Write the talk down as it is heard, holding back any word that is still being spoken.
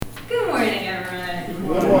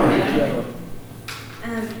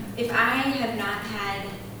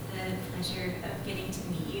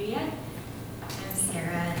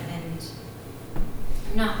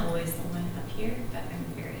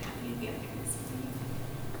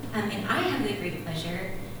And I have the great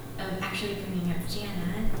pleasure of actually bringing up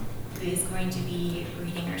Jana, who is going to be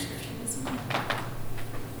reading our scripture this morning.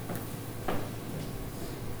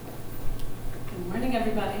 Good morning,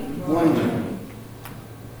 everybody. Good morning.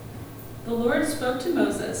 The Lord spoke to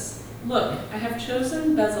Moses, "Look, I have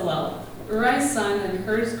chosen Bezalel, Uri's son and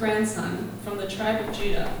Hur's grandson, from the tribe of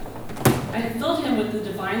Judah. I have filled him with the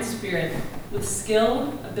divine spirit, with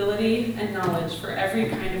skill, ability, and knowledge for every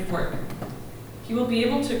kind of work. He will be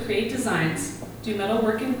able to create designs, do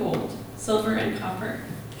metalwork in gold, silver, and copper,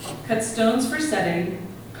 cut stones for setting,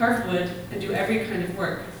 carve wood, and do every kind of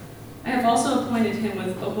work. I have also appointed him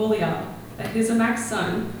with Oholiab, Ahisamach's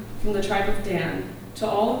son, from the tribe of Dan. To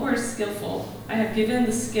all who are skillful, I have given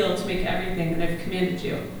the skill to make everything that I have commanded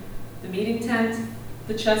you: the meeting tent,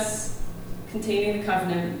 the chests containing the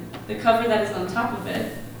covenant, the cover that is on top of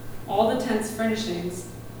it, all the tent's furnishings,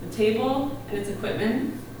 the table and its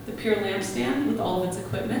equipment, the pure lampstand with all of its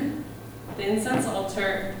equipment, the incense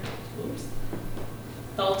altar,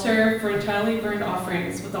 the altar for entirely burned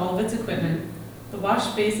offerings with all of its equipment, the wash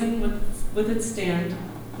basin with its stand,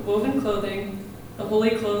 the woven clothing, the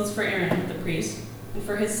holy clothes for Aaron the priest, and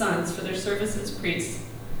for his sons for their service as priests,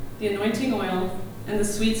 the anointing oil, and the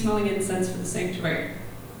sweet-smelling incense for the sanctuary.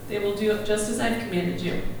 They will do just as I have commanded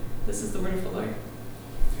you." This is the word of the Lord.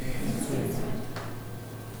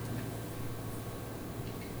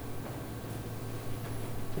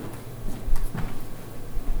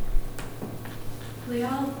 Will you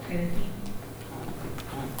all pray with me?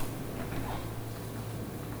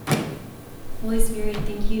 Holy Spirit,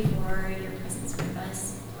 thank you for your presence with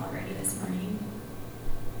us already this morning.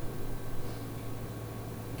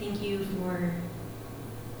 Thank you for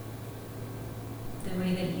the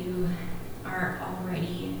way that you are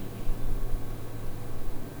already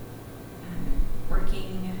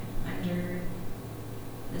working under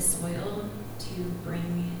the soil to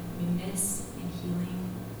bring newness and healing.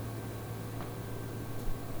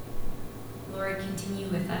 Lord, continue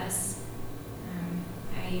with us.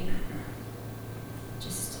 I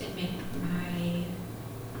just admit my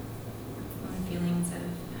own feelings of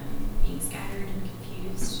being scattered and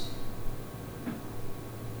confused.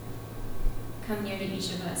 Come near to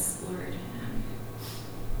each of us, Lord,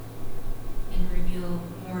 and reveal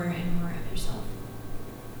more and more of yourself.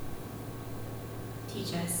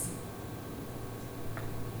 Teach us,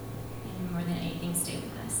 and more than anything, stay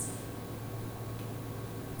with us.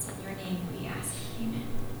 It's in your name we ask. Amen.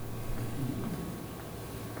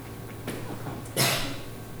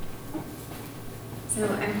 So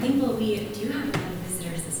I'm thankful we do have a lot of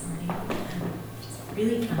visitors this morning, which is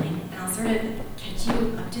really fun. And I'll sort of catch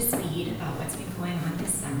you up to speed about what's been going on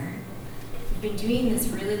this summer. We've been doing this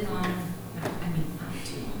really long, not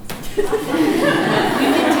too long.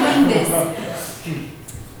 We've been doing this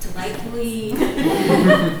delightfully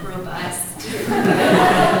robust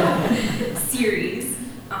series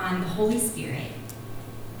on the Holy Spirit,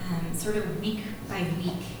 sort of week by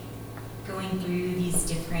week, going through these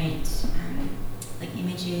different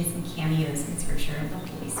images and cameos in Scripture of the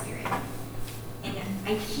Holy Spirit. And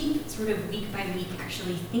I keep sort of week by week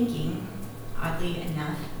actually thinking, oddly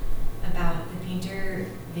enough, about the painter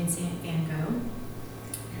Vincent van Gogh,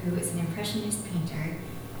 who is an Impressionist painter.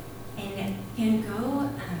 And Van Gogh,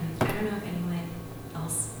 I don't know if anyone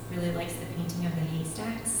else really likes the painting of the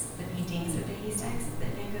haystacks, the paintings of the haystacks that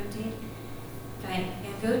Van Gogh did. But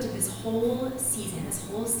Van Gogh did this whole season, this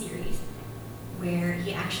whole series, where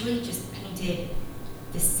he actually just painted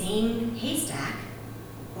the same haystack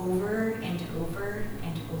over and over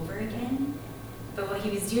and over again. But what he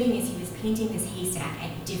was doing is he was painting this haystack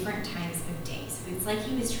at different times of day. So it's like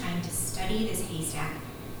he was trying to study this haystack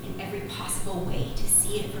in every possible way, to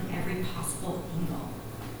see it from every possible angle.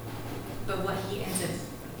 But what he ends up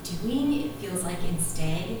doing, it feels like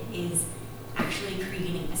instead, is actually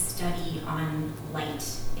creating a study on light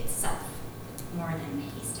itself more than the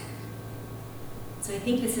haystack. So I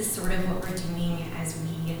think this is sort of what we're doing as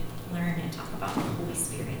we learn and talk about the Holy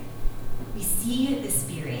Spirit. We see the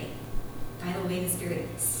Spirit by the way the Spirit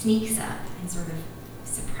sneaks up and sort of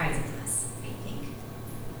surprises us, I think.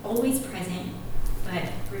 Always present,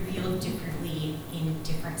 but revealed differently in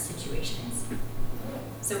different situations.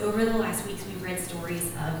 So over the last weeks, we've read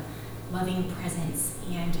stories of loving presence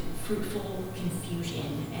and fruitful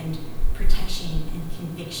confusion and protection and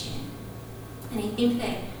conviction. And I think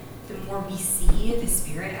that the more we see the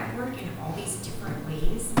Spirit at work in all these different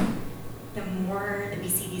ways, the more that we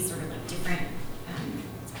see these sort of different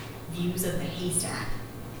views of the haystack,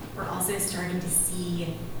 we're also starting to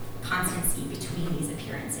see constancy between these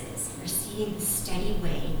appearances. We're seeing the steady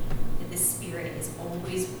way that the Spirit is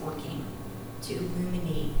always working to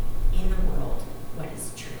illuminate in the world what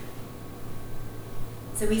is true.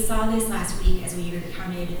 So we saw this last week as we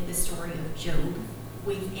recounted the story of Job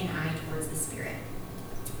with an eye towards the Spirit.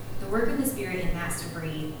 The work of the Spirit in that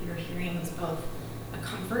story we were hearing was both a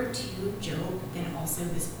comfort to Job, but then also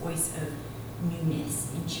this voice of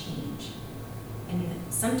newness and change. And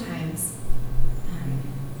sometimes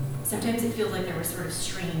it feels like there were sort of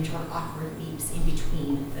strange or awkward leaps in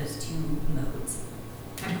between those two modes.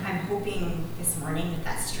 I'm hoping this morning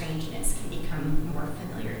that strangeness can become more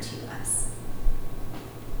familiar to us.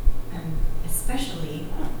 Especially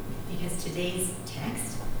because today's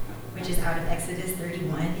text, which is out of Exodus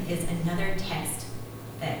 31, is another text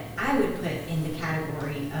that I would put in the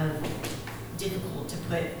category of difficult to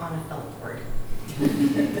put on a felt board.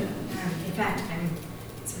 In fact, I'm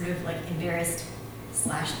sort of like embarrassed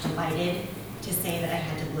 / delighted to say that I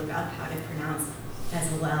had to look up how to pronounce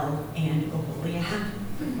Bezalel and Oholiab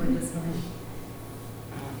before this morning.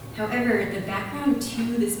 However, the background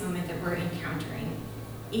to this moment that we're encountering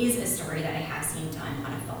is a story that I have seen done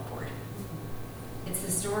on a felt board. It's the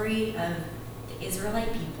story of the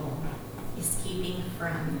Israelite people escaping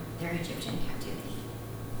from their Egyptian captivity.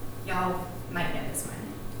 Y'all might know this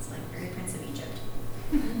one. It's like very Prince of Egypt.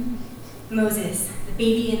 Moses, the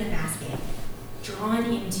baby in the basket, drawn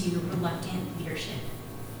into reluctant leadership.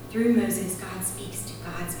 Through Moses, God speaks to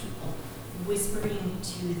God's people, whispering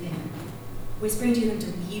to them to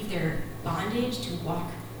leave their bondage, to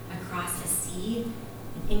walk across a sea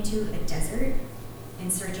and into a desert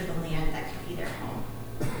in search of a land that could be their home.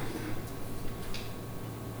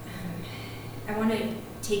 I want to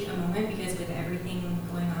take a moment because with everything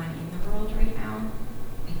going on in the world right now,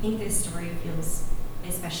 I think this story feels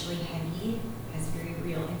especially heavy as very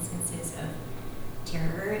real instances of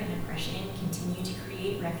terror and oppression continue to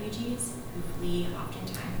create refugees who flee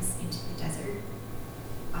oftentimes into the desert,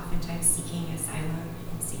 oftentimes seeking asylum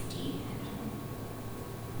and safety and home.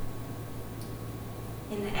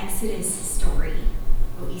 In the Exodus story,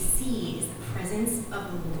 what we see is the presence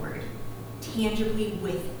of the Lord tangibly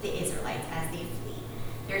with the Israelites as they flee.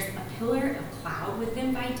 There's a pillar of cloud with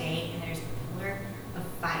them by day, and there's a pillar of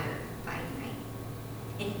fire by night.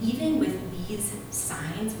 And even with these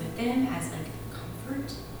signs with them as like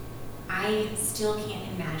comfort, I still can't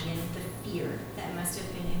imagine the fear that must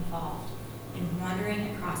have been involved in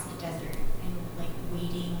wandering across the desert and like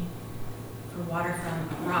waiting for water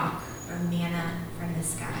from a rock or manna from the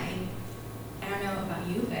sky. I don't know about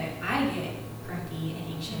you, but I get grumpy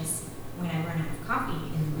and anxious when I run out of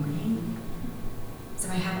coffee in the morning. So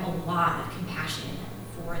I have a lot of compassion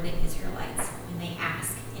for the Israelites when they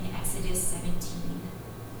ask in Exodus 17,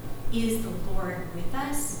 is the Lord with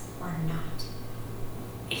us or not?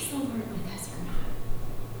 Is the Lord with us or not?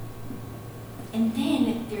 And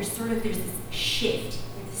then there's this shift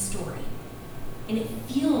in the story. And it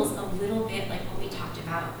feels a little bit like what we talked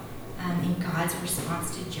about in God's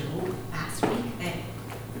response to Job last week, that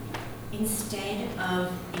instead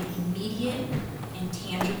of an immediate and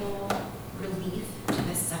tangible relief to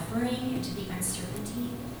the suffering and to the uncertainty,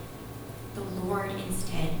 the Lord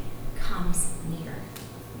instead comes near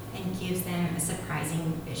and gives them a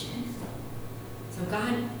surprising vision. So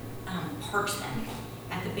God parks them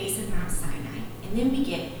at the base of Mount Sinai, and then we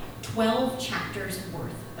get 12 chapters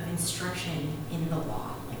worth of instruction in the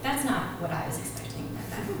law. Like, that's not what I was expecting at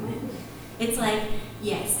that moment. It's like,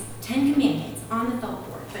 yes, 10 commandments on the felt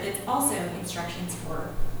board, but it's also instructions for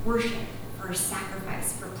worship, for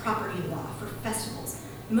sacrifice, for property law, for festivals.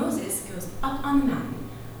 Moses goes up on the mountain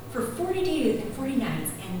for 40 days and 40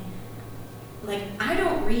 nights, and like, I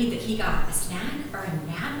don't read that he got a snack or a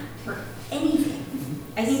nap or anything.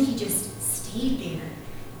 I think he just stayed there,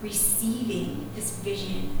 receiving this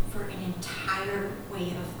vision for an entire way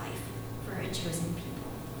of life for a chosen people.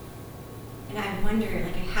 And I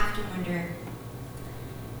have to wonder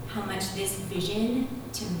how much this vision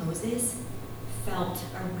to Moses felt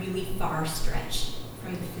a really far stretch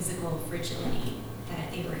from the physical fragility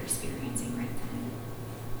that they were experiencing right then.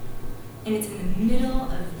 And it's in the middle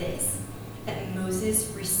of this that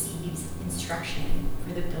Moses receives instruction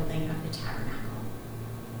for the building of the tabernacle.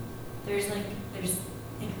 There's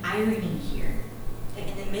an irony here, that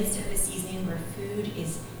in the midst of a season where food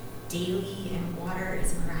is daily and water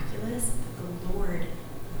is miraculous, the Lord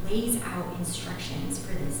lays out instructions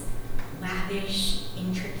for this lavish,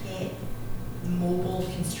 intricate, mobile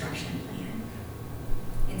construction plan.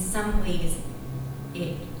 In some ways,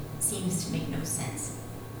 it seems to make no sense.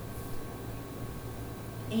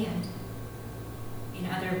 And in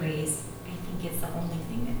other ways, I think it's the only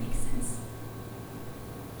thing that makes sense.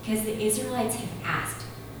 Because the Israelites have asked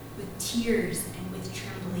with tears and with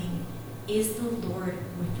trembling, is the Lord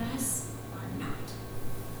with us or not?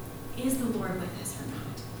 Is the Lord with us or not?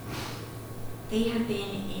 They have been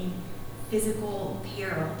in physical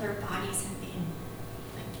peril. Their bodies have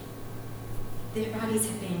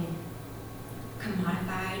been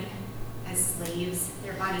commodified as slaves.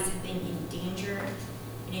 Their bodies have been in danger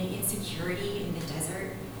and in insecurity in the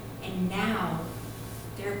desert. And now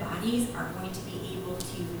their bodies are going to be able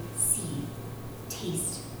to see,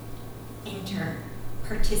 taste, enter,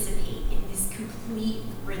 participate in this complete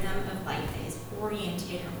rhythm of life that is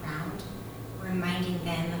oriented around reminding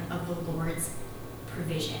them of the Lord's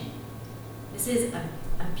provision. This is a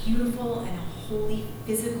beautiful and a holy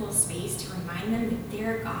physical space to remind them that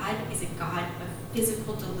their God is a God of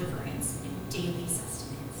physical deliverance and daily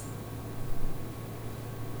sustenance.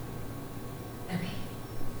 Okay,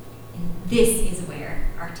 and this is where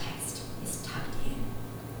our text is tucked in,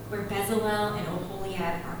 where Bezalel and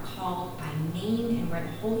Oholiab are called by name and where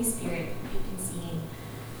the Holy Spirit, you've been seeing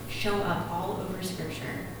show up all over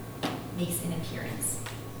Scripture, makes an appearance,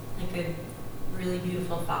 like a really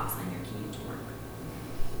beautiful fox on your commute to work.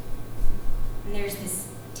 And there's this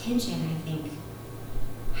tension, I think.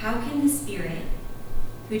 How can the Spirit,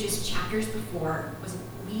 who just chapters before was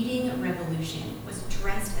leading a revolution, was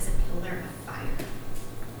dressed as a pillar of fire,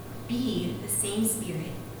 be the same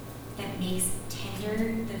Spirit that makes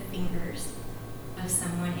tender the fingers of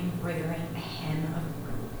someone embroidering the hem of a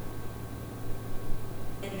robe?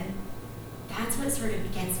 And that's what sort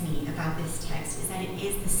of gets me about this text, is that it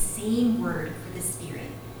is the same word for the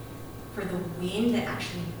Spirit, for the wind that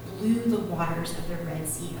actually blew the waters of the Red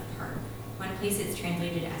Sea apart. One place it's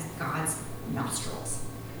translated as God's nostrils.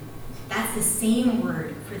 That's the same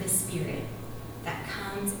word for the Spirit that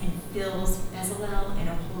comes and fills Bezalel and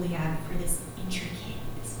Oholiab for this intricate,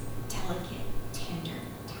 this delicate, tender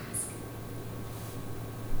task.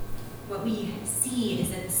 What we see is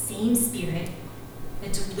that the same Spirit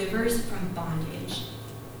that delivers from bondage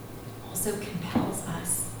also compels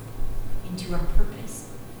us into our purpose,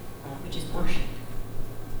 which is worship.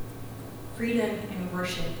 Freedom and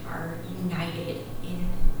worship are united in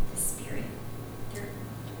the Spirit. They're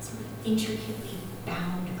sort of intricately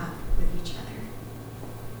bound up with each other.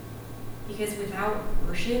 Because without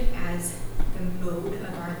worship as the mode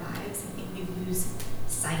of our lives, I think we lose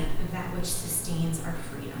sight of that which sustains our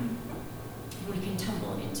freedom. And we can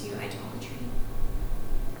tumble into idolatry.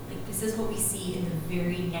 Like, this is what we see in the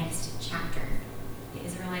very next chapter. The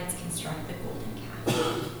Israelites construct the golden calf.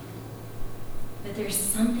 But there's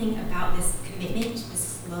something about this commitment to the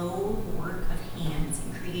slow work of hands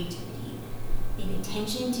and creativity, in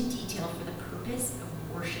attention to detail for the purpose of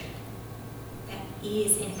worship, that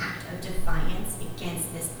is an act of defiance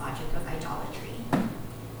against this logic of idolatry.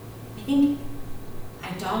 I think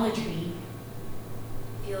idolatry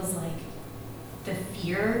feels like the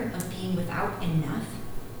fear of being without enough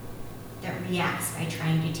that reacts by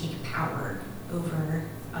trying to take power over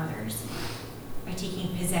others, by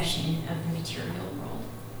taking possession of the material world.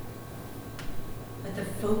 But the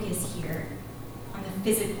focus here on the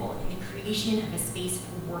physical and the creation of a space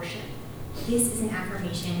for worship, this is an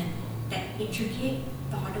affirmation that intricate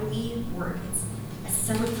bodily work is a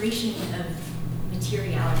celebration of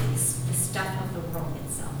materialities, the stuff of the world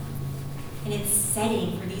itself. And it's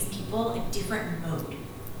setting for these people a different mode,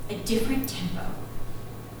 a different tempo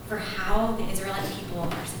for how the Israelite people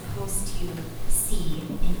are supposed to see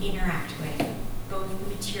and interact with both the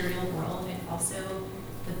material world and also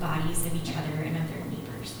the bodies of each other and of their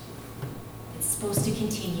neighbors. It's supposed to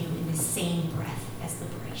continue in the same breath as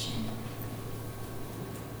liberation.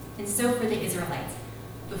 And so for the Israelites,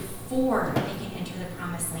 before they can enter the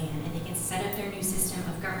promised land and they can set up their new system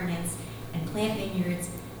of governance and plant vineyards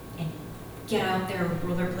and get out their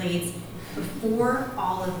rollerblades, before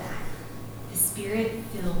all of that, the Spirit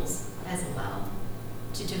fills Bezalel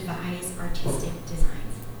to devise artistic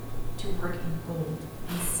designs, to work in gold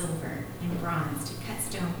and silver and bronze, to cut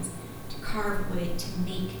stones, to carve wood, to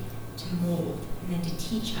make, to mold, and then to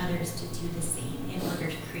teach others to do the same in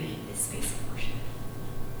order to create this space of worship.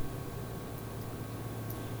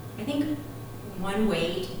 I think one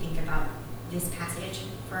way to think about this passage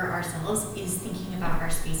for ourselves is thinking about our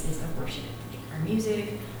spaces of worship, like our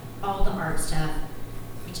music, all the art stuff,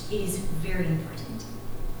 which is very important.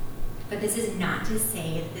 But this is not to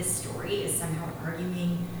say that this story is somehow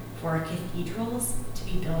arguing for cathedrals to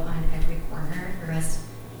be built on every corner for us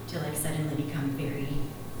to like suddenly become very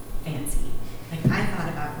fancy. Like, I thought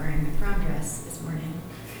about wearing my prom dress this morning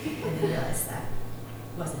and then realized that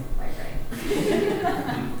wasn't quite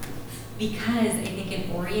right. Because I think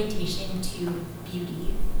an orientation to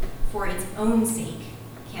beauty for its own sake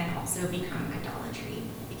can also become idolatry.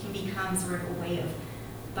 It can become sort of a way of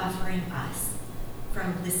buffering us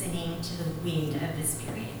from listening to the wind of the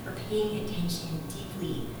Spirit or paying attention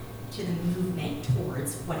deeply to the movement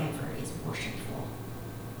towards whatever is worshipful.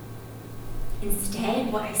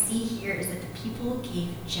 Instead, what I see here is that the people gave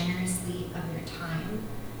generously of their time,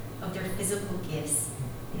 of their physical gifts,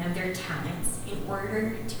 and of their talents in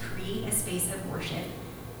order to create a space of worship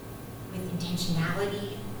with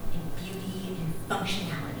intentionality and beauty and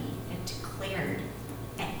functionality, and declared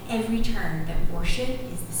at every turn that worship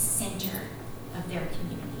is the center of their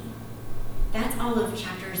community. That's all of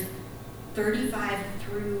chapters 35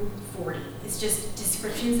 through 40. It's just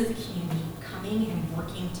descriptions of the community coming and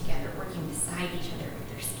working together, working beside each other with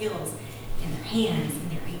their skills and their hands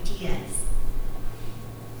and their ideas.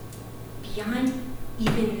 Beyond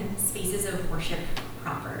even spaces of worship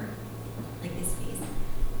proper, like this space,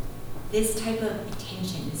 this type of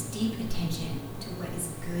attention, this deep attention to what is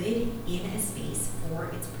good in a space for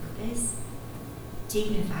its purpose,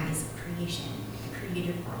 dignifies creation, the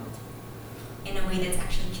created world, in a way that's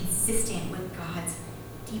actually consistent with God's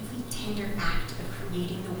deeply tender act of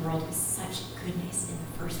creating the world with such goodness in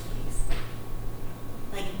the first place.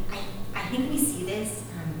 Like, I think we see this,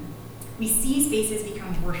 we see spaces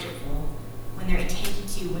become worshipful when they're attended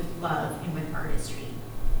to with love and with artistry.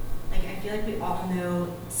 Like, I feel like we all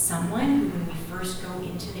know someone who, when we first go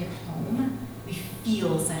into their home, we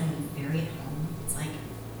feel suddenly very at home. It's like,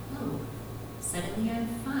 oh, suddenly I'm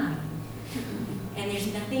fine. And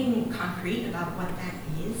there's nothing concrete about what that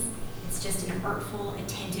is. It's just an artful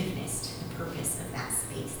attentiveness to the purpose of that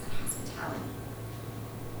space, that hospitality.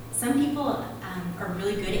 Some people are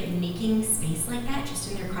really good at making space like that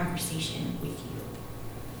just in their conversation with you.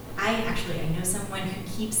 I know someone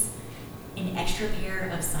who keeps an extra pair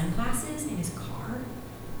of sunglasses in his car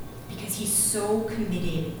because he's so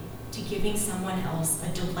committed to giving someone else a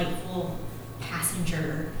delightful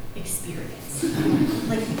passenger experience.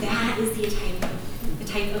 Like, that is the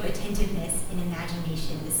type of attentiveness and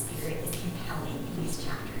imagination the Spirit is compelling in these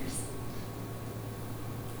chapters.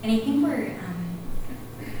 And I think we're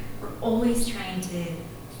always trying to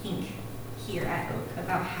think here at Oak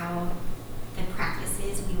about how the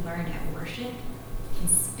practices we learned at worship can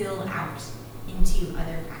spill out into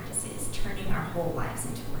other practices, turning our whole lives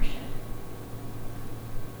into worship.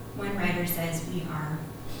 One writer says we are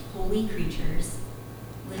holy creatures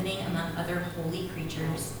living among other holy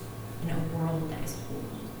creatures in a world that is holy.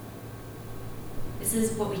 This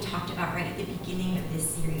is what we talked about right at the beginning of this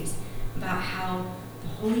series, about how the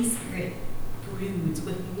Holy Spirit broods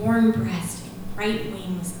with warm breast and bright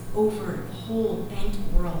wings over the whole bent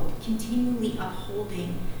world, continually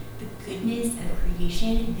upholding the goodness of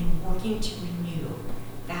creation and then working to renew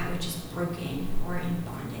that which is broken or in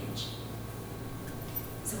bondage.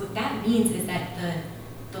 So what that means is that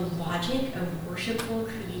the logic of worshipful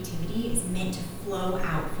creativity is meant to flow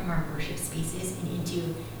out from our worship spaces and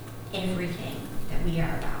into everything that we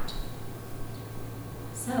are about.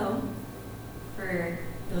 So, for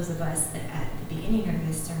those of us that at the beginning of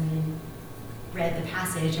this sermon read the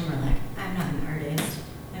passage and were like, I'm not an artist,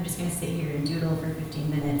 I'm just going to sit here and doodle for 15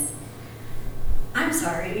 minutes. I'm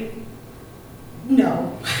sorry.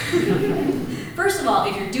 No. First of all,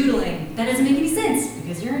 if you're doodling, that doesn't make any sense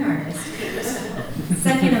because you're an artist.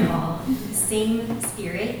 Second of all, the same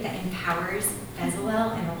Spirit that empowers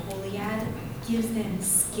Bezalel and Oholiab gives them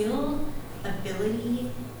skill, ability,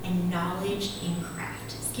 and knowledge in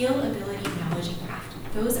craft. Skill, ability, knowledge, and craft.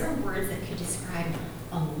 Those are words that could describe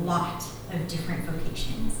a lot of different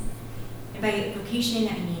vocations. And by vocation,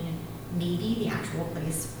 I mean maybe the actual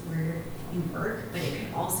place where you work, but it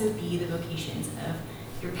could also be the vocations of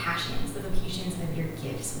your passions, the vocations of your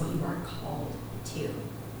gifts, what you are called to.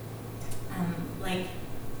 Like,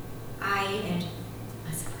 I and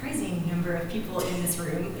a surprising number of people in this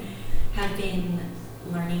room have been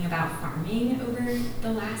learning about farming over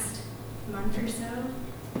the last month or so,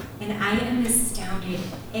 and I am astounded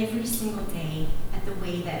every single day at the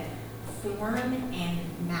way that form and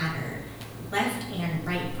matter, left and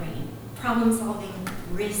right brain, problem solving,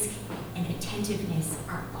 risk, and attentiveness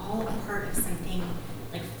are all a part of something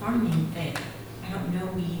like farming that I don't know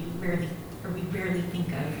we rarely think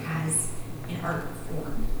of as an art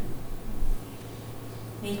form.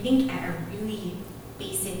 And I think at a really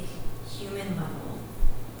basic human level,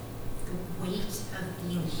 the weight of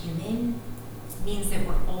being human means that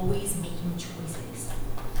we're always making choices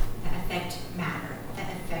that affect matter,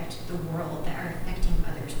 that affect the world, that are affecting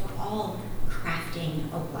others. We're all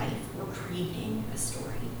crafting a life. We're creating a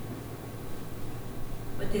story.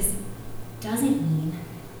 What this doesn't mean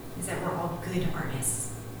is that we're all good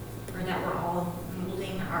artists or that we're all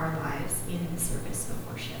molding our lives in the service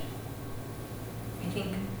of worship. I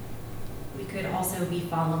think we could also be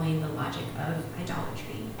following the logic of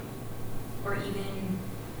idolatry, or even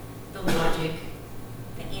the logic,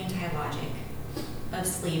 the anti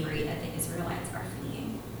slavery that the Israelites are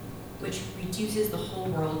fleeing, which reduces the whole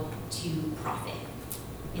world to profit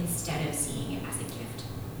instead of seeing it as a gift.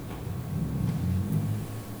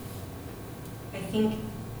 I think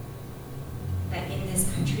that in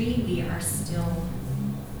this country we are still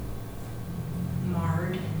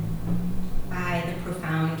marred by the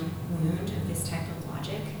profound wound of this type of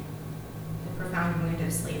logic. The profound wound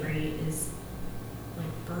of slavery is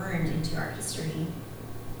like burned into our history.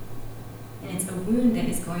 And it's a wound that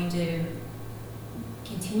is going to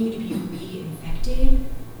continue to be reinfected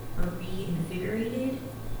or reinvigorated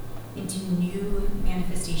into new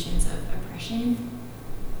manifestations of oppression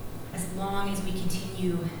as long as we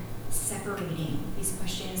continue separating these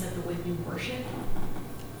questions of the way we worship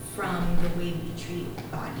from the way we treat the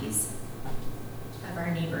bodies of our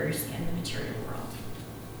neighbors and the material world.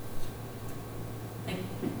 Like,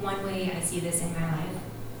 one way I see this in my life,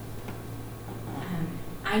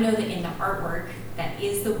 I know that in the artwork that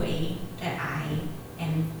is the way that I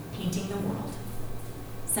am painting the world.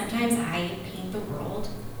 Sometimes I paint the world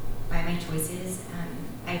by my choices.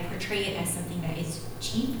 I portray it as something that is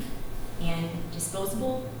cheap and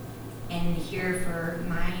disposable and here for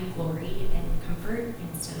my glory and comfort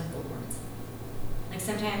instead of the Lord's. Like,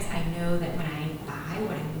 sometimes I know that when I buy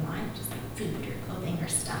what I want, just like food or clothing or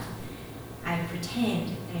stuff, I pretend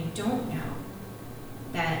that I don't know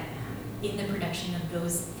that in the production of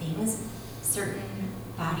those things, certain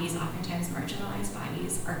bodies, oftentimes marginalized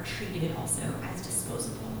bodies, are treated also as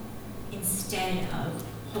disposable instead of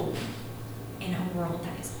holy in a world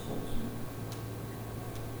that is holy.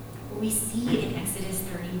 What we see in Exodus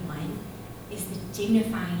 31 is the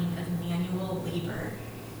dignifying of manual labor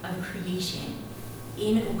of creation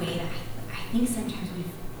in a way that I think sometimes we've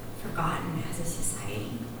forgotten as a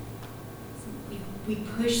society. So we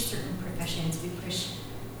push certain professions, we push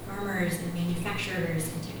farmers and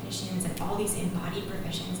manufacturers and technicians and all these embodied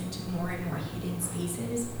professions into more and more hidden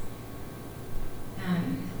spaces.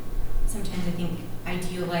 Sometimes I think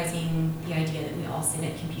idealizing the idea that we all sit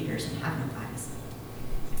at computers and have no lives.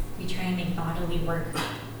 We try and make bodily work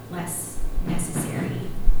less necessary,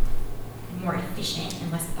 more efficient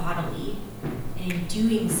and less bodily. And in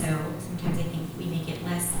doing so, sometimes I think we make it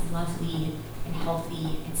less lovely and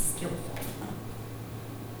healthy and skillful.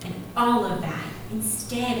 And all of that,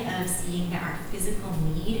 instead of seeing that our physical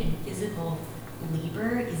need and physical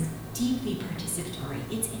labor is deeply participatory,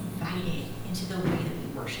 it's invited into the way that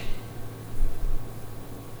we worship.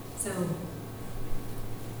 So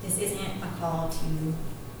this isn't a call to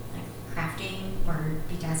like crafting or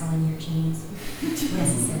bedazzling your jeans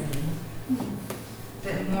necessarily,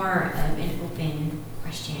 but more of an open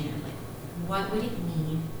question of like, what would it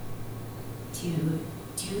mean to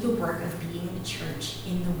do the work of being the church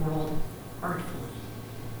in the world artfully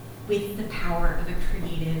with the power of a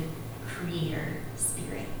creative creator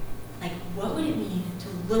spirit? Like, what would it mean to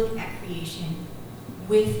look at creation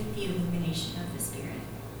with the illumination of the Spirit?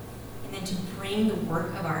 And then to bring the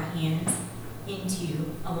work of our hands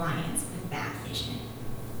into alliance with that vision.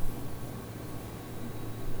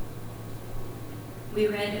 We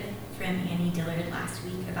read from Annie Dillard last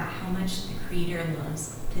week about how much the Creator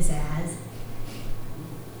loves pizzazz,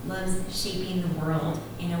 loves shaping the world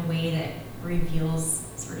in a way that reveals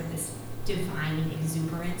sort of this divine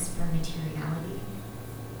exuberance for materiality.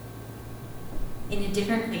 In a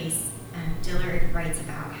different place, Dillard writes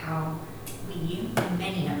about how we,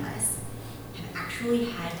 many of us, have actually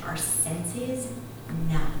had our senses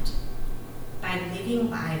numbed by living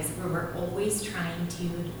lives where we're always trying to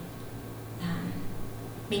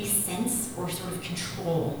make sense or sort of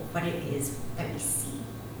control what it is that we see.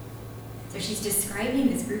 So she's describing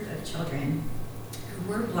this group of children who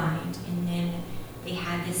were blind, and then they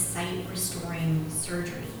had this sight restoring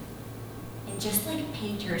surgery. And just like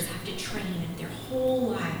painters have to train their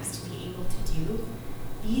whole lives to be able to do,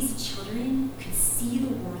 these children could see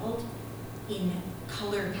the world in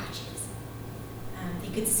color patches. They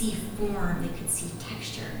could see form, they could see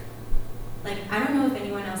texture. Like, I don't know if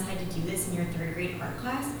anyone else had to do this in your third grade art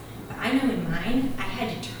class, but I know in mine, I had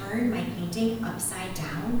to turn my painting upside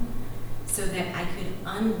down so that I could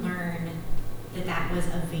unlearn that that was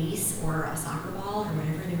a vase or a soccer ball or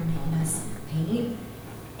whatever they were making us paint,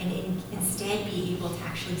 and instead be able to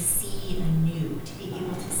actually see anew, to be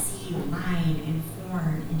able to see line and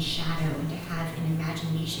form and shadow, and to have an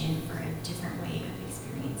imagination for a different way of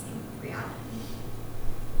experiencing reality.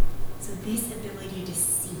 So this ability to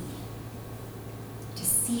see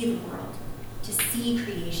the world, to see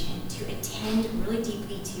creation, to attend really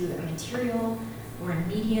deeply to a material or a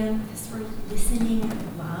medium, this sort of listening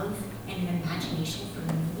love and an imagination for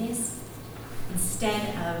newness,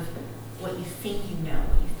 instead of what you think you know,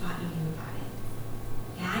 what you thought you knew about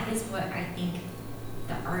it. that is what I think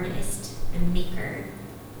the artist, the maker,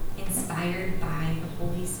 inspired by the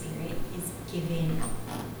Holy Spirit, is given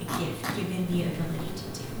a gift, given the ability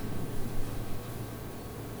to do.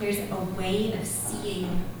 There's a way of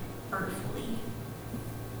seeing artfully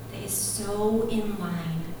that is so in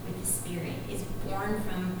line with the Spirit, is born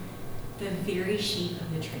from the very shape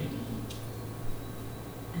of the Trinity.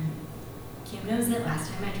 Kim knows that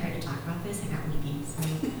last time I tried to talk about this, I got weepy, so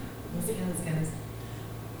we'll see how this goes.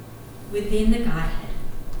 Within the Godhead,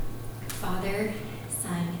 Father,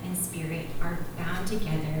 Son, and Spirit are bound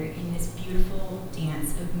together in this beautiful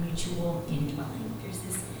dance of mutual indwelling. There's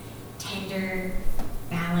this tender,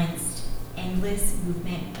 balanced, endless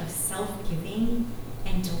movement of self-giving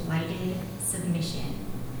and delighted submission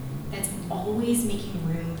that's always making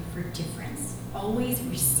room for difference, always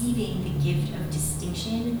receiving the gift of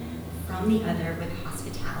distinction from the other with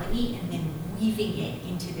hospitality and then weaving it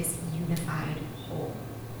into this unified whole.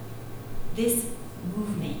 This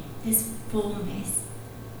movement, this fullness,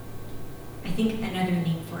 I think another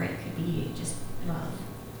name for it could be just love,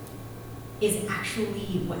 is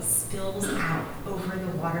actually what spills out over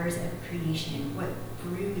the waters of creation, what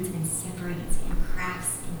broods and separates and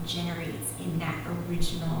crafts and generates in that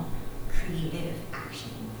original creative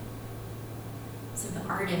action. So the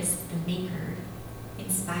artist, the maker,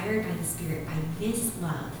 inspired by the Spirit, by this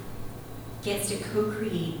love, gets to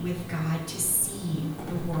co-create with God to see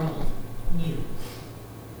the world new,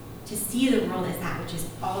 to see the world as that which is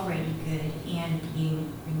already good and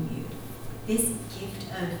being renewed. This gift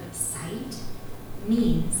of sight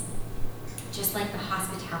means, just like the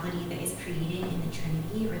hospitality that is created in the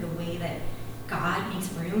Trinity, or the way that God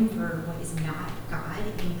makes room for what is not God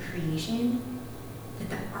in creation, that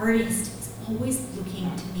the artist is always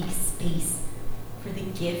looking to make space for the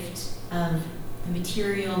gift of the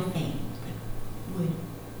material thing, like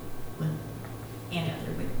wood, and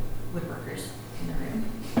other woodworkers in the room,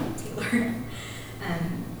 Taylor,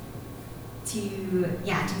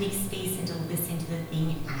 to make space and to listen to the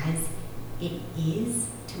thing as it is,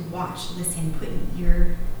 to watch, listen, put an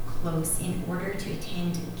ear close in order to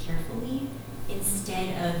attend carefully,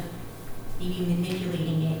 instead of maybe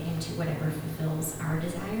manipulating it into whatever fulfills our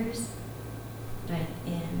desires, but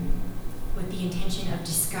with the intention of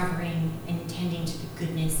discovering and tending to the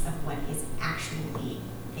goodness of what is actually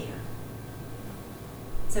there.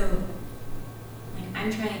 So, I'm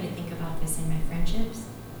trying to think about this in my friendships,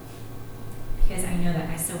 because I know that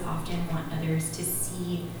I so often want others to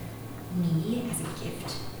see me as a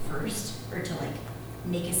gift first, or to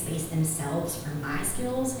make a space themselves for my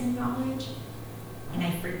skills and knowledge. And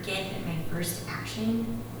I forget that my first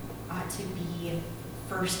action ought to be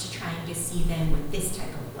first trying to see them with this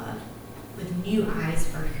type of love, with new eyes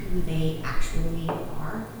for who they actually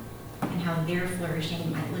are, and how their flourishing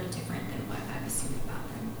might look different than what I've assumed about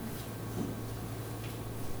them.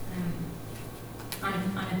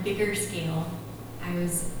 On a bigger scale, I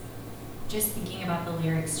was just thinking about the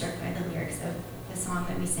lyrics, struck by the lyrics of the song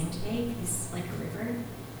that we sang today, Peace Like a River,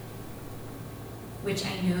 which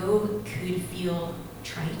I know could feel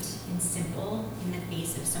trite and simple in the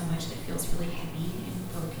face of so much that feels really heavy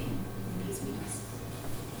and broken in these weeks.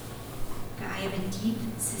 But I have a deep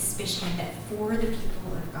suspicion that for the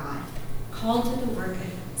people of God, called to the work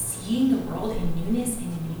of seeing the world in newness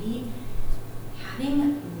and in beauty,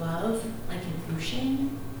 having love like an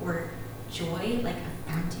ocean or joy like a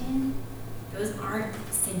fountain, those aren't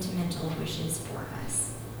sentimental wishes for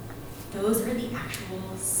us. Those are the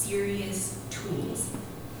actual serious tools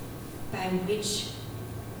by which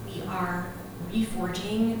we are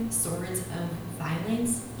reforging swords of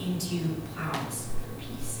violence into plows for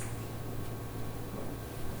peace.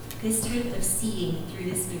 This type of seeing through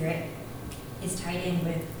the Spirit is tied in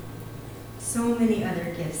with so many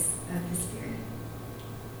other gifts of the Spirit.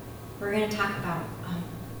 We're going to talk about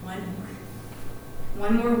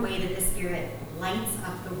one more way that the Spirit lights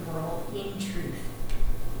up the world in truth,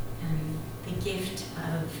 the gift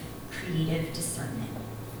of creative discernment.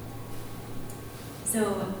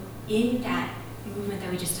 So in that movement that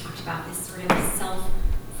we just talked about, this sort of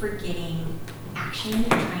self-forgetting action,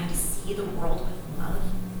 trying to see the world with love,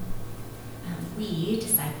 we,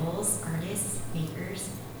 disciples, artists, makers,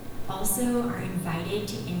 also are invited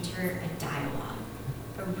to enter a dialogue,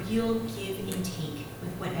 a real give and take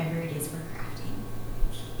with whatever it is we're crafting,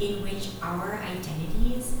 in which our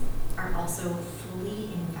identities are also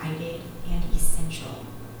fully invited and essential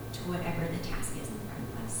to whatever the task is in front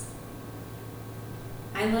of us.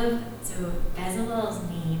 So Bezalel's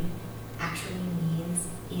name actually means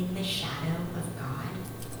in the shadow of God.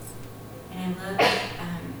 And I love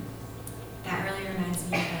that really reminds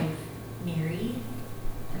me of Mary,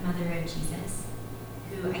 the mother of Jesus,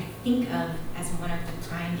 who who I think of as one of the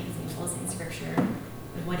prime examples in Scripture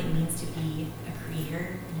of what it means to be a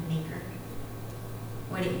creator and a maker,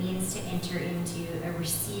 what it means to enter into a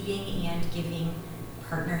receiving and giving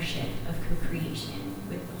partnership of co-creation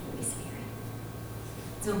with the Holy Spirit.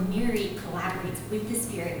 So Mary collaborates with the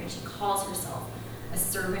Spirit when she calls herself a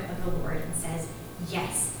servant of the Lord and says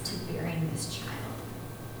yes to bearing this child.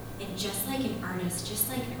 And just like an artist, just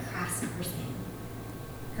like a craftsperson,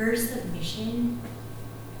 her submission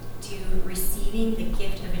to receiving the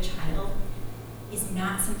gift of a child is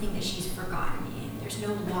not something that she's forgotten in. There's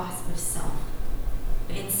no loss of self.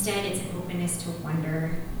 But instead, it's an openness to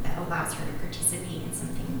wonder that allows her to participate in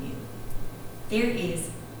something new. There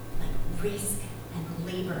is risk and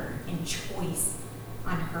labor and choice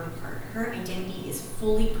on her part. Her identity is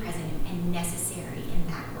fully present and necessary in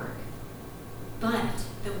that work. But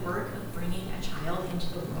the work of bringing a child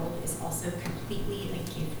into the world is also completely a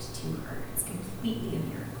gift to her. It's completely a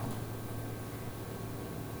miracle.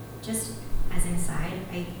 Just as an aside,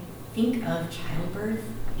 I think of childbirth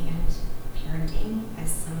and parenting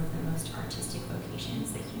as some of the most artistic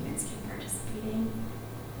vocations that humans can participate in.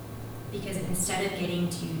 Because instead of getting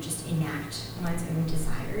to just enact one's own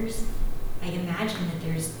desires, I imagine that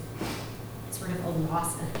there's sort of a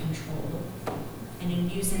loss of control and a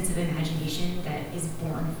new sense of imagination that is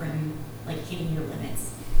born from hitting your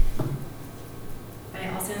limits. But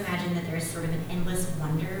I also imagine that there's sort of an endless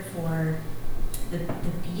wonder for the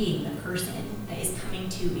being, the person that is coming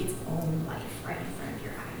to its own life right in front of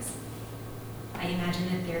your eyes. I imagine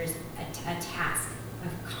that there's a task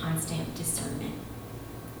of constant discernment.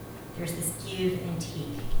 There's this give and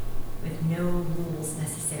take with no rules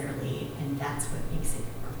necessarily, and that's what makes it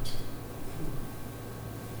art.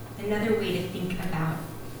 Another way to think about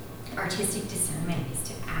artistic discernment is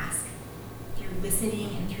to ask, through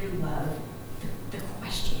listening and through love, the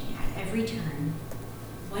question at every turn,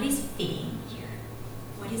 what is fitting here?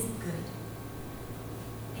 What is good?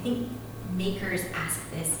 I think makers ask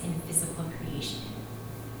this in physical creation.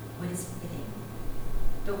 What is fitting?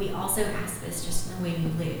 But we also ask this just in the way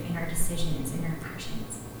we live, in our decisions, in our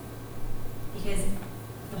actions. Because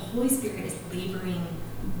the Holy Spirit is laboring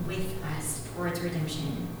with us towards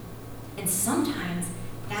redemption. And sometimes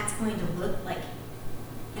that's going to look like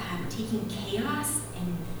taking chaos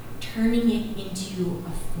and turning it into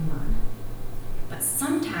a form. But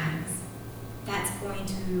sometimes that's going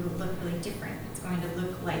to look really different. It's going to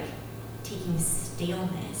look like taking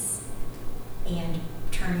staleness and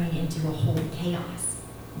turning it into a holy chaos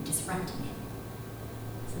and disrupting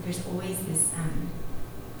it. So there's always this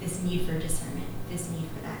need for discernment, this need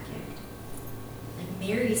for that gift.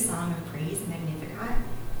 Mary's song of praise, Magnificat,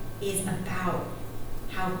 is about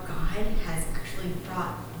how God has actually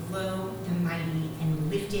brought low the mighty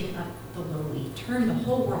and lifted up the lowly, turned the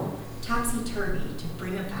whole world topsy-turvy to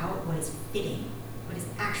bring about what is fitting, what is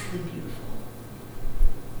actually beautiful.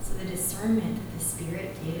 So the discernment that the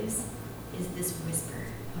Spirit gives is this whisper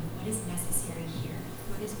of what is necessary here,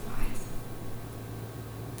 what is wise.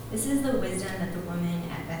 This is the wisdom that the woman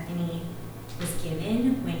at Bethany was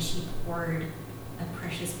given when she poured a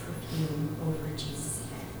precious perfume over Jesus'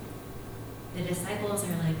 head. The disciples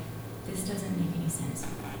are like, this doesn't make any sense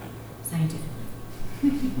scientifically.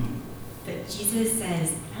 But Jesus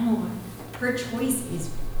says, no, her choice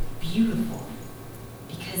is beautiful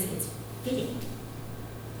because it's fitting.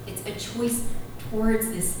 It's a choice towards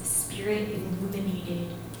this Spirit-illuminated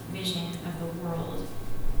vision of the world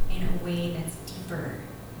in a way that's deeper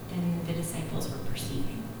than the disciples were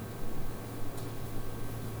perceiving.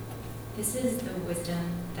 This is the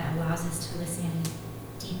wisdom that allows us to listen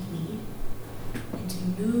deeply and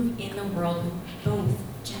to move in the world with both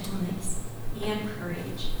gentleness and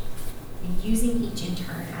courage, and using each in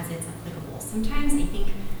turn as it's applicable. Sometimes I think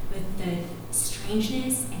with the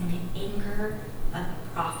strangeness and the anger of a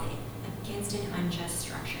prophet against an unjust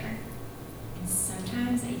structure. And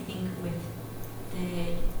sometimes I think with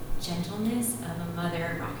the gentleness of a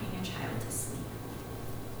mother rocking a child to sleep.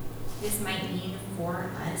 This might mean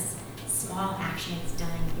for us small actions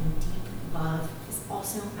done in deep love. This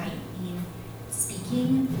also might mean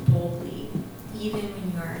speaking boldly, even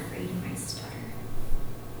when you are afraid you might stutter.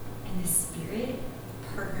 And the Spirit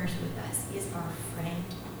partners with us, is our friend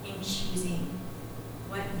in choosing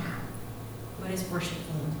what now, what is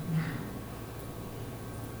worshipful now.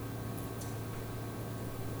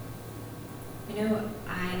 I know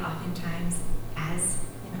I oftentimes, as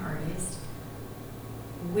an artist,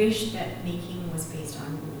 wish that making was based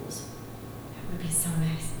on rules. That would be so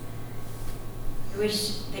nice. I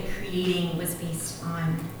wish that creating was based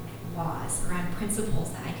on laws or on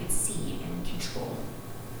principles that I could see and control.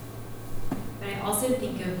 But I also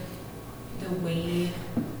think of the way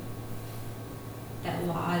that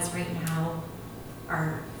laws right now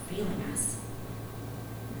are failing us.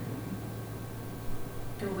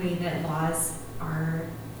 The way that laws are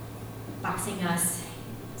boxing us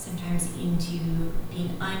sometimes into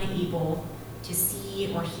being unable to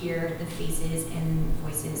see or hear the faces and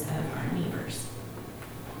voices of our neighbors.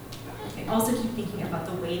 I also keep thinking about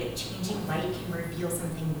the way that changing light can reveal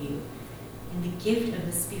something new. And the gift of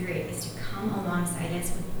the Spirit is to come alongside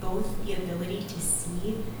us with both the ability to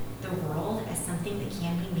see the world as something that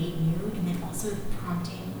can be made new, and then also the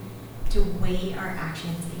prompting to weigh our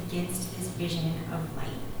actions against this vision of light.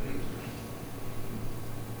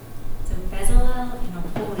 So Bezalel and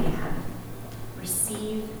Oholiab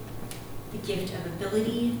receive the gift of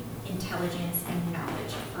ability, intelligence, and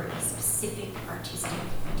knowledge for a specific artistic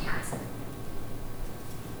task.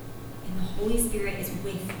 And the Holy Spirit is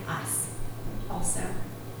with us also,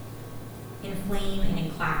 in flame and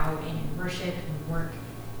in cloud and in worship and work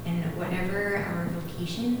and whatever our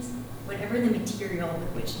vocations, whatever the material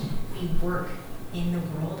with which we work in the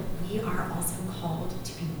world, we are also called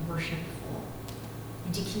to be worshipful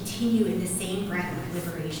and to continue in the same breath of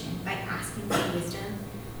liberation by asking for wisdom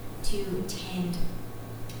to tend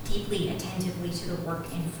deeply, attentively to the work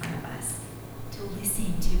in front of us, to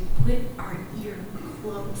listen, to put our ear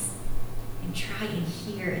close and try and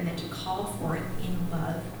hear, and then to call forth in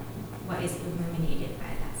love what is illuminated by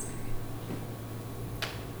that Spirit.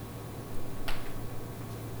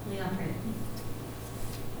 Will you all pray with me?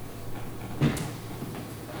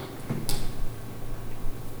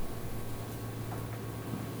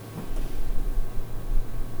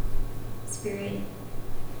 Spirit,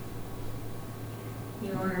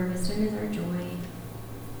 your wisdom is our joy.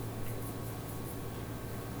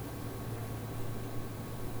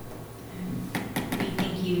 And we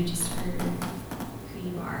thank you just for who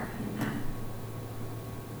you are in that.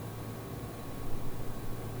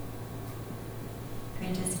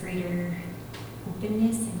 Grant us greater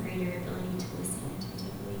openness and greater ability to listen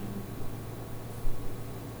attentively.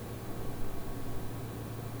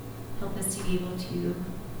 Help us to be able to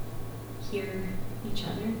hear each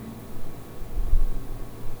other.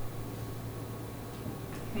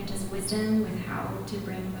 Grant us wisdom with how to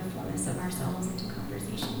bring the fullness of ourselves into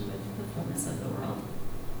conversation with the fullness of the world.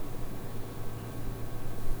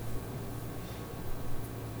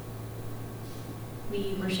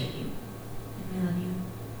 We worship you.